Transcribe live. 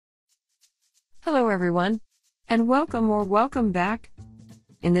Hello everyone, and welcome back.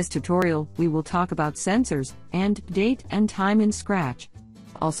 In this tutorial, we will talk about sensors and date and time in Scratch.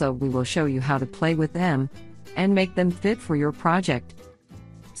 Also, we will show you how to play with them and make them fit for your project.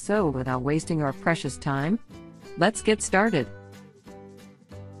 So, without wasting our precious time, let's get started.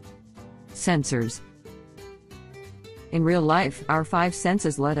 Sensors. In real life, our 5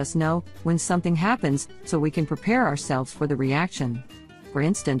 senses let us know when something happens so we can prepare ourselves for the reaction. For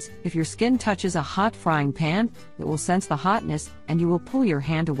instance, if your skin touches a hot frying pan, it will sense the hotness and you will pull your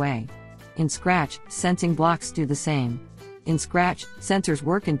hand away. In Scratch, sensing blocks do the same. In Scratch, sensors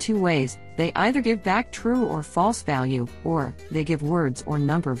work in 2 ways. They either give back true or false value, or they give words or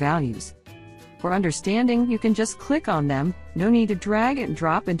number values. For understanding, you can just click on them, no need to drag and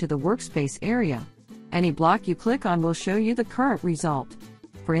drop into the workspace area. Any block you click on will show you the current result.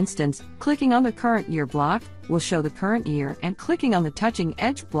 For instance, clicking on the current year block will show the current year, and clicking on the touching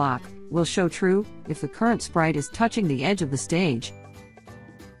edge block will show true if the current sprite is touching the edge of the stage.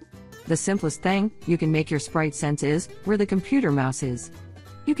 The simplest thing you can make your sprite sense is where the computer mouse is.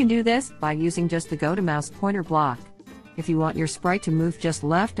 You can do this by using just the Go to Mouse pointer block. If you want your sprite to move just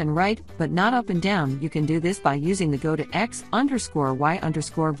left and right, but not up and down, you can do this by using the Go to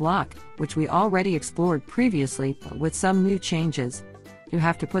X_Y_ block, which we already explored previously, but with some new changes. You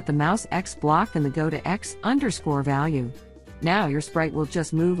have to put the mouse X block in the Go to X_ value. Now your sprite will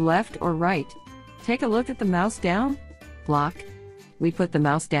just move left or right. Take a look at the mouse down block. We put the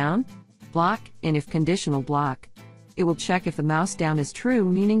mouse down block in if conditional block. It will check if the mouse down is true,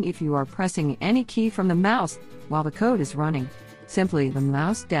 meaning if you are pressing any key from the mouse while the code is running. Simply, the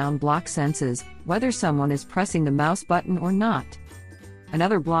mouse down block senses whether someone is pressing the mouse button or not.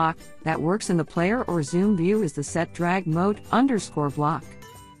 Another block that works in the player or zoom view is the Set Drag Mode _ block.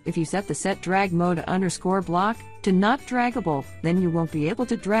 If you set the Set Drag Mode _ block to not draggable, then you won't be able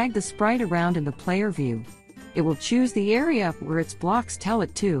to drag the sprite around in the player view. It will choose the area where its blocks tell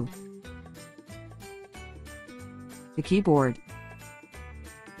it to. The keyboard.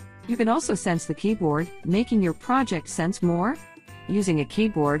 You can also sense the keyboard, making your project sense more. Using a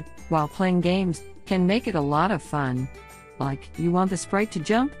keyboard while playing games can make it a lot of fun. Like, you want the sprite to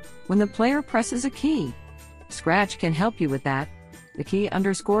jump when the player presses a key. Scratch can help you with that. The key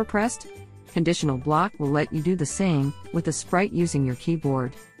 _ pressed conditional block will let you do the same with the sprite using your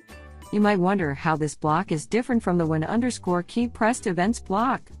keyboard. You might wonder how this block is different from the when _ key pressed events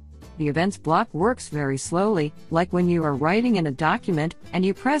block. The events block works very slowly, like when you are writing in a document and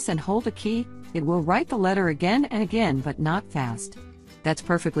you press and hold a key, it will write the letter again and again, but not fast. That's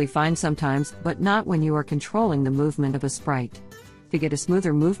perfectly fine sometimes, but not when you are controlling the movement of a sprite. To get a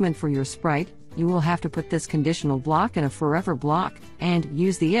smoother movement for your sprite, you will have to put this conditional block in a forever block, and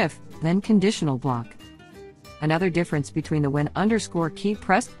use the if, then conditional block. Another difference between the when _ key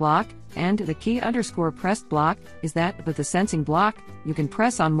pressed block and the key _ pressed block is that with the sensing block, you can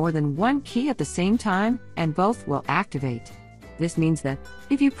press on more than one key at the same time, and both will activate. This means that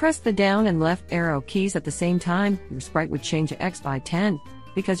if you press the down and left arrow keys at the same time, your sprite would change X by 10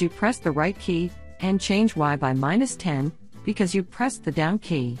 because you pressed the right key, and change Y by -10 because you pressed the down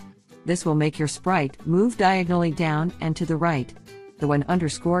key. This will make your sprite move diagonally down and to the right. The when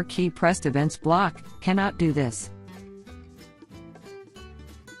 _ key pressed events block cannot do this.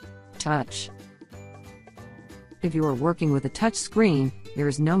 Touch. If you are working with a touch screen, there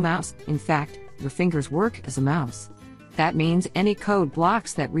is no mouse. In fact, your fingers work as a mouse. That means any code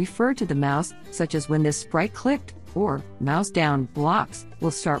blocks that refer to the mouse, such as when this sprite clicked, or mouse down blocks, will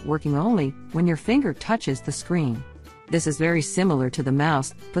start working only when your finger touches the screen. This is very similar to the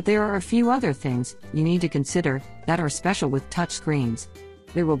mouse, but there are a few other things you need to consider that are special with touch screens.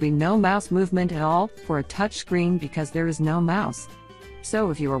 There will be no mouse movement at all for a touch screen because there is no mouse.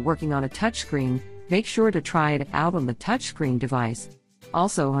 So if you are working on a touch screen, make sure to try it out on the touchscreen device.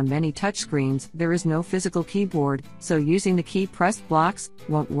 Also, on many touchscreens, there is no physical keyboard, so using the key pressed blocks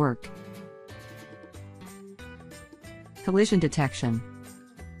won't work. Collision detection.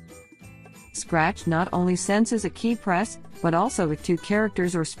 Scratch not only senses a key press, but also if 2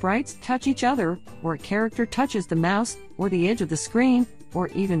 characters or sprites touch each other, or a character touches the mouse, or the edge of the screen, or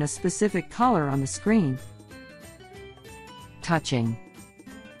even a specific color on the screen. Touching.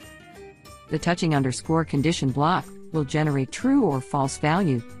 The touching _ condition block will generate true or false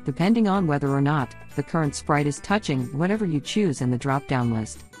value, depending on whether or not the current sprite is touching whatever you choose in the drop-down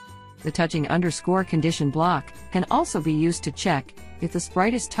list. The touching _ condition block can also be used to check if the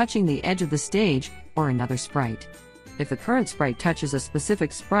sprite is touching the edge of the stage or another sprite. If the current sprite touches a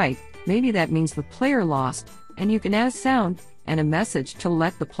specific sprite, maybe that means the player lost, and you can add a sound and a message to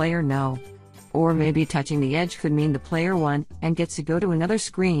let the player know. Or maybe touching the edge could mean the player won and gets to go to another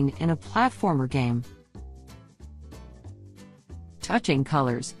screen in a platformer game. Touching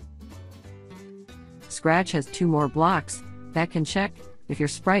colors. Scratch has 2 more blocks that can check if your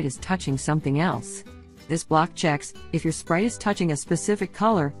sprite is touching something else. This block checks if your sprite is touching a specific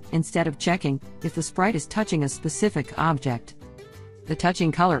color instead of checking if the sprite is touching a specific object. The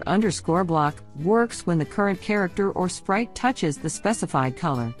touching color underscore block works when the current character or sprite touches the specified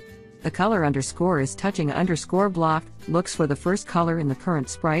color. The color underscore is touching underscore block looks for the first color in the current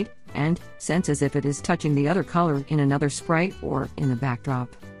sprite and senses if it is touching the other color in another sprite or in the backdrop.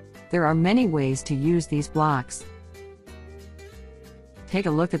 There are many ways to use these blocks. Take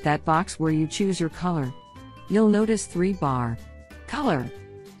a look at that box where you choose your color. You'll notice 3 bar: color,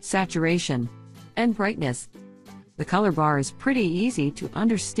 saturation, and brightness. The color bar is pretty easy to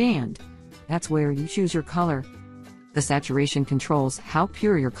understand. That's where you choose your color. The saturation controls how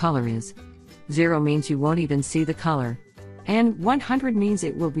pure your color is. 0 means you won't even see the color. And 100 means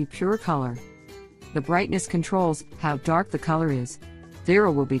it will be pure color. The brightness controls how dark the color is.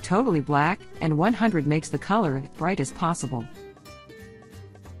 0 will be totally black, and 100 makes the color as bright as possible.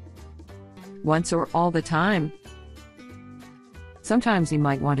 Once or all the time. Sometimes you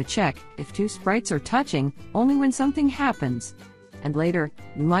might want to check if 2 sprites are touching only when something happens. And later,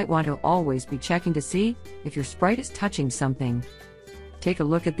 you might want to always be checking to see if your sprite is touching something. Take a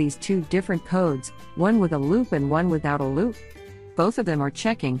look at these 2 different codes, one with a loop and one without a loop. Both of them are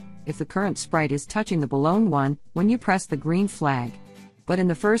checking if the current sprite is touching the below one when you press the green flag. But in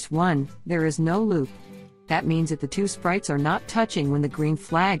the first one, there is no loop. That means if the 2 sprites are not touching when the green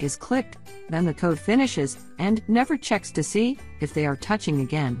flag is clicked, then the code finishes and never checks to see if they are touching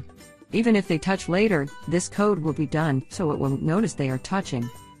again. Even if they touch later, this code will be done so it won't notice they are touching.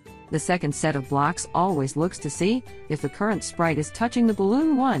 The second set of blocks always looks to see if the current sprite is touching the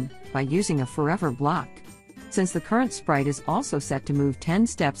balloon 1 by using a forever block. Since the current sprite is also set to move 10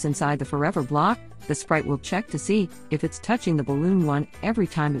 steps inside the forever block, the sprite will check to see if it's touching the balloon 1 every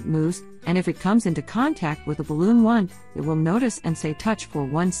time it moves, and if it comes into contact with the balloon 1, it will notice and say touch for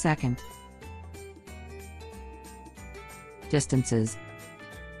 1 second. Distances.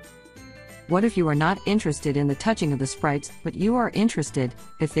 What if you are not interested in the touching of the sprites, but you are interested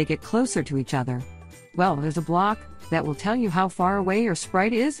if they get closer to each other? Well, there's a block that will tell you how far away your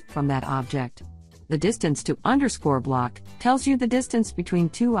sprite is from that object. The distance to underscore block tells you the distance between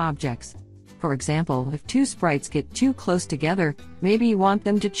 2 objects. For example, if 2 sprites get too close together, maybe you want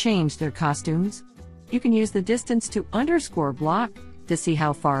them to change their costumes. You can use the distance to underscore block to see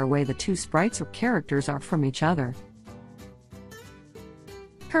how far away the 2 sprites or characters are from each other.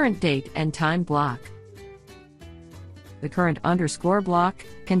 Current date and time block. The current underscore block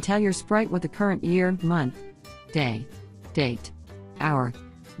can tell your sprite what the current year, month, day, date, hour,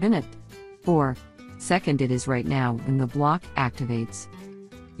 minute, or second it is right now when the block activates.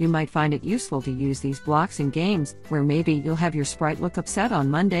 You might find it useful to use these blocks in games where maybe you'll have your sprite look upset on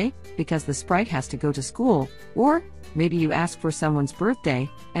Monday because the sprite has to go to school, or maybe you ask for someone's birthday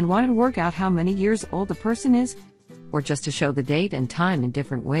and want to work out how many years old the person is, or just to show the date and time in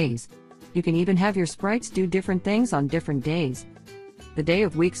different ways. You can even have your sprites do different things on different days. The day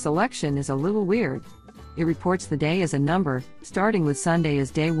of week selection is a little weird. It reports the day as a number, starting with Sunday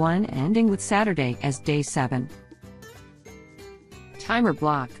as day 1, ending with Saturday as day 7. Timer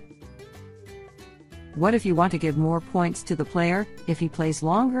block. What if you want to give more points to the player if he plays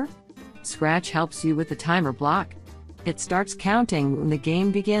longer? Scratch helps you with the timer block. It starts counting when the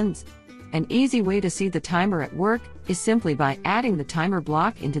game begins. An easy way to see the timer at work is simply by adding the timer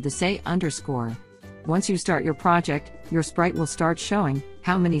block into the say underscore. Once you start your project, your sprite will start showing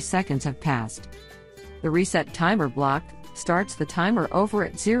how many seconds have passed. The reset timer block starts the timer over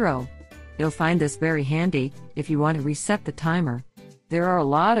at 0. You'll find this very handy if you want to reset the timer. There are a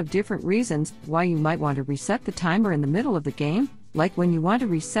lot of different reasons why you might want to reset the timer in the middle of the game, like when you want to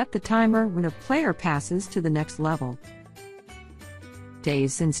reset the timer when a player passes to the next level.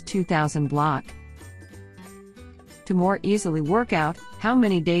 Days since 2000 block. To more easily work out how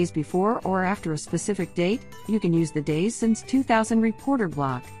many days before or after a specific date, you can use the days since 2000 reporter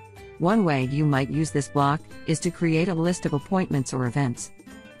block. One way you might use this block is to create a list of appointments or events.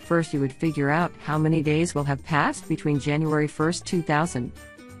 First, you would figure out how many days will have passed between January 1st, 2000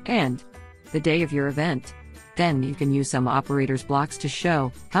 and the day of your event. Then you can use some operators blocks to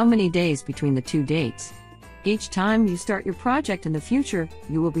show how many days between the 2 dates. Each time you start your project in the future,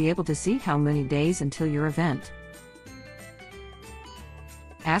 you will be able to see how many days until your event.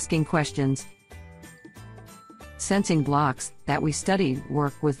 Asking questions. Sensing blocks that we studied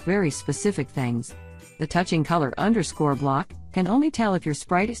work with very specific things. The touching color underscore block can only tell if your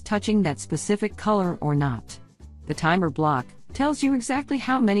sprite is touching that specific color or not. The timer block tells you exactly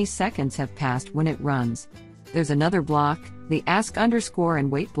how many seconds have passed when it runs. There's another block, the ask underscore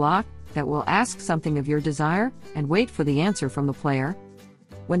and wait block, that will ask something of your desire and wait for the answer from the player.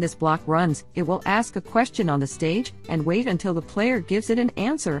 When this block runs, it will ask a question on the stage and wait until the player gives it an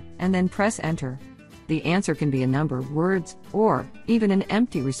answer and then press enter. The answer can be a number of words or even an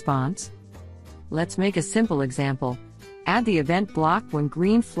empty response. Let's make a simple example. Add the event block when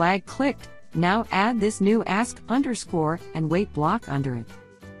green flag clicked. Now add this new ask underscore and wait block under it.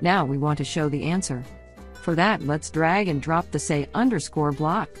 Now we want to show the answer. For that, let's drag and drop the say underscore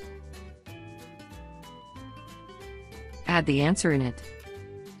block. Add the answer in it.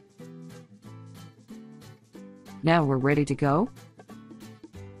 Now we're ready to go.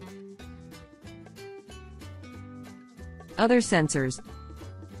 Other sensors.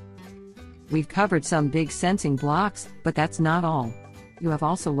 We've covered some big sensing blocks, but that's not all. You have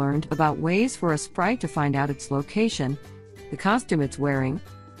also learned about ways for a sprite to find out its location, the costume it's wearing,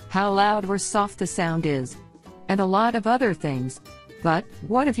 how loud or soft the sound is, and a lot of other things. But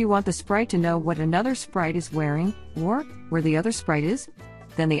what if you want the sprite to know what another sprite is wearing, or where the other sprite is?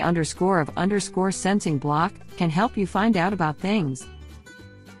 Then the underscore of underscore sensing block can help you find out about things.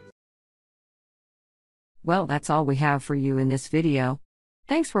 Well, that's all we have for you in this video.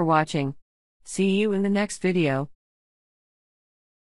 Thanks for watching. See you in the next video.